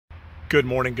Good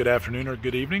morning, good afternoon, or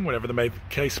good evening, whatever the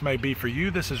case may be for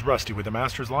you. This is Rusty with the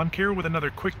Masters Lawn Care with another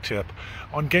quick tip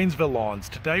on Gainesville lawns.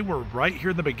 Today we're right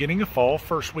here in the beginning of fall,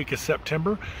 first week of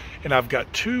September, and I've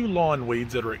got two lawn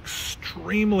weeds that are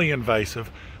extremely invasive,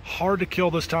 hard to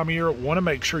kill this time of year. Want to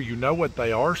make sure you know what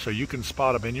they are so you can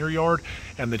spot them in your yard,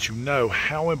 and that you know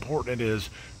how important it is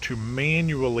to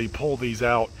manually pull these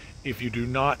out if you do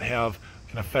not have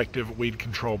an effective weed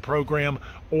control program,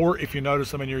 or if you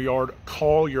notice them in your yard,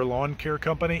 call your lawn care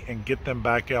company and get them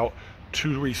back out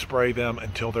to respray them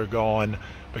until they're gone,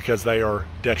 because they are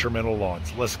detrimental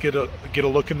lawns. Let's get a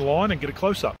look in the lawn and get a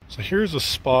close-up. So here's a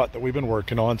spot that we've been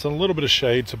working on. It's in a little bit of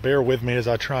shade, so bear with me as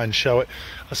I try and show it.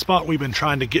 A spot we've been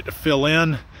trying to get to fill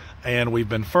in, and we've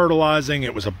been fertilizing.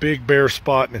 It was a big bare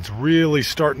spot, and it's really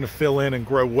starting to fill in and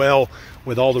grow well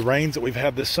with all the rains that we've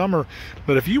had this summer.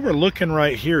 But if you were looking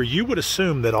right here, you would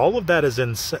assume that all of that is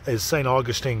St.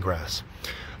 Augustine grass.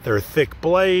 There are thick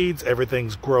blades,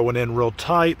 everything's growing in real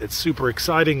tight. It's super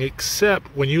exciting,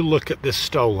 except when you look at this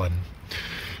stolon.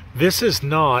 This is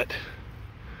not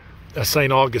a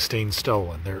St. Augustine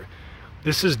stolon.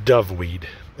 This is doveweed.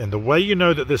 And the way you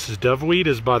know that this is doveweed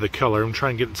is by the color. I'm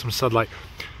trying to get some sunlight.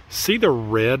 See the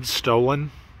red stolon?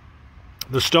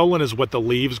 The stolon is what the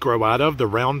leaves grow out of, the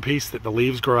round piece that the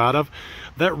leaves grow out of.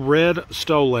 That red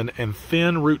stolon and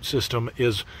thin root system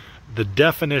is the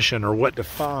definition, or what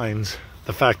defines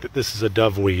the fact that this is a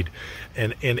doveweed.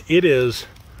 And it is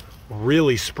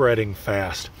really spreading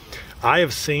fast. I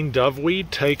have seen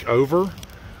doveweed take over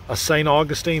a St.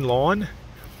 Augustine lawn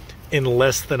in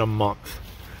less than a month.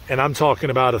 And I'm talking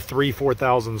about a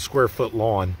 4,000 square foot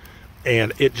lawn,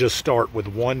 and it just start with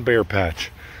one bare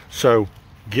patch. So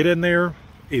get in there,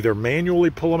 either manually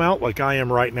pull them out like I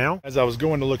am right now. As I was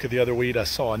going to look at the other weed, I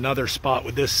saw another spot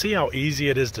with this. See how easy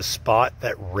it is to spot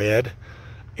that red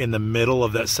in the middle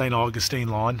of that St. Augustine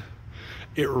lawn?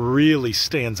 It really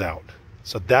stands out.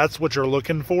 So that's what you're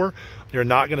looking for. You're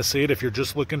not going to see it if you're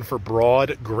just looking for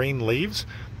broad green leaves,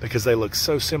 because they look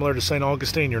so similar to St.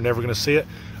 Augustine, you're never going to see it.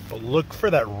 But look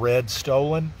for that red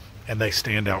stolon, and they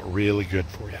stand out really good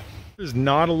for you. This is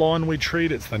not a lawn we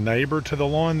treat, it's the neighbor to the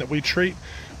lawn that we treat.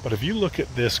 But if you look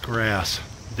at this grass,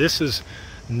 this is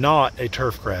not a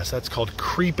turf grass. That's called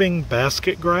creeping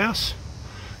basket grass.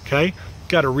 Okay,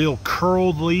 got a real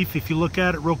curled leaf. If you look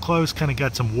at it real close, kind of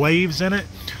got some waves in it.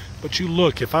 But you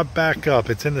look, if I back up,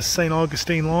 it's in the St.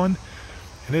 Augustine lawn,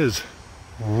 and it is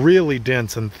really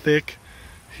dense and thick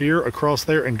here across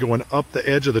there, and going up the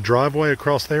edge of the driveway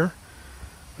across there.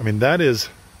 I mean, that is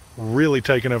really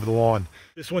taking over the lawn.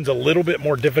 This one's a little bit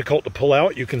more difficult to pull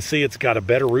out. You can see it's got a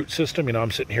better root system. You know,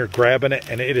 I'm sitting here grabbing it,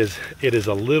 and it is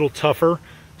a little tougher.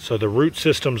 So the root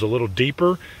system's a little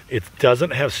deeper. It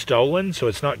doesn't have stolon, so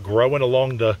it's not growing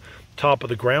along the top of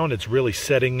the ground. It's really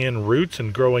setting in roots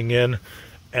and growing in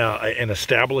and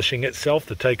establishing itself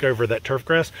to take over that turf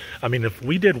grass. I mean, if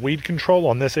we did weed control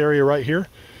on this area right here,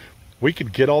 we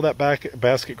could get all that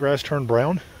basket grass turned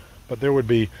brown, but there would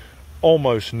be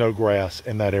almost no grass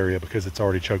in that area because it's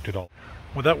already choked it all.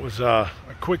 Well, that was a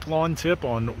quick lawn tip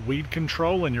on weed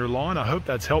control in your lawn. I hope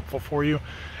that's helpful for you.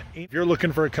 If you're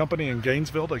looking for a company in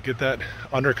Gainesville to get that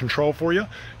under control for you,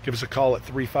 give us a call at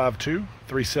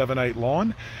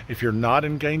 352-378-LAWN. If you're not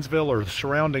in Gainesville or the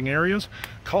surrounding areas,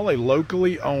 call a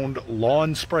locally owned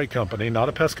lawn spray company, not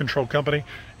a pest control company,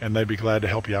 and they'd be glad to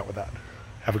help you out with that.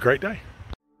 Have a great day.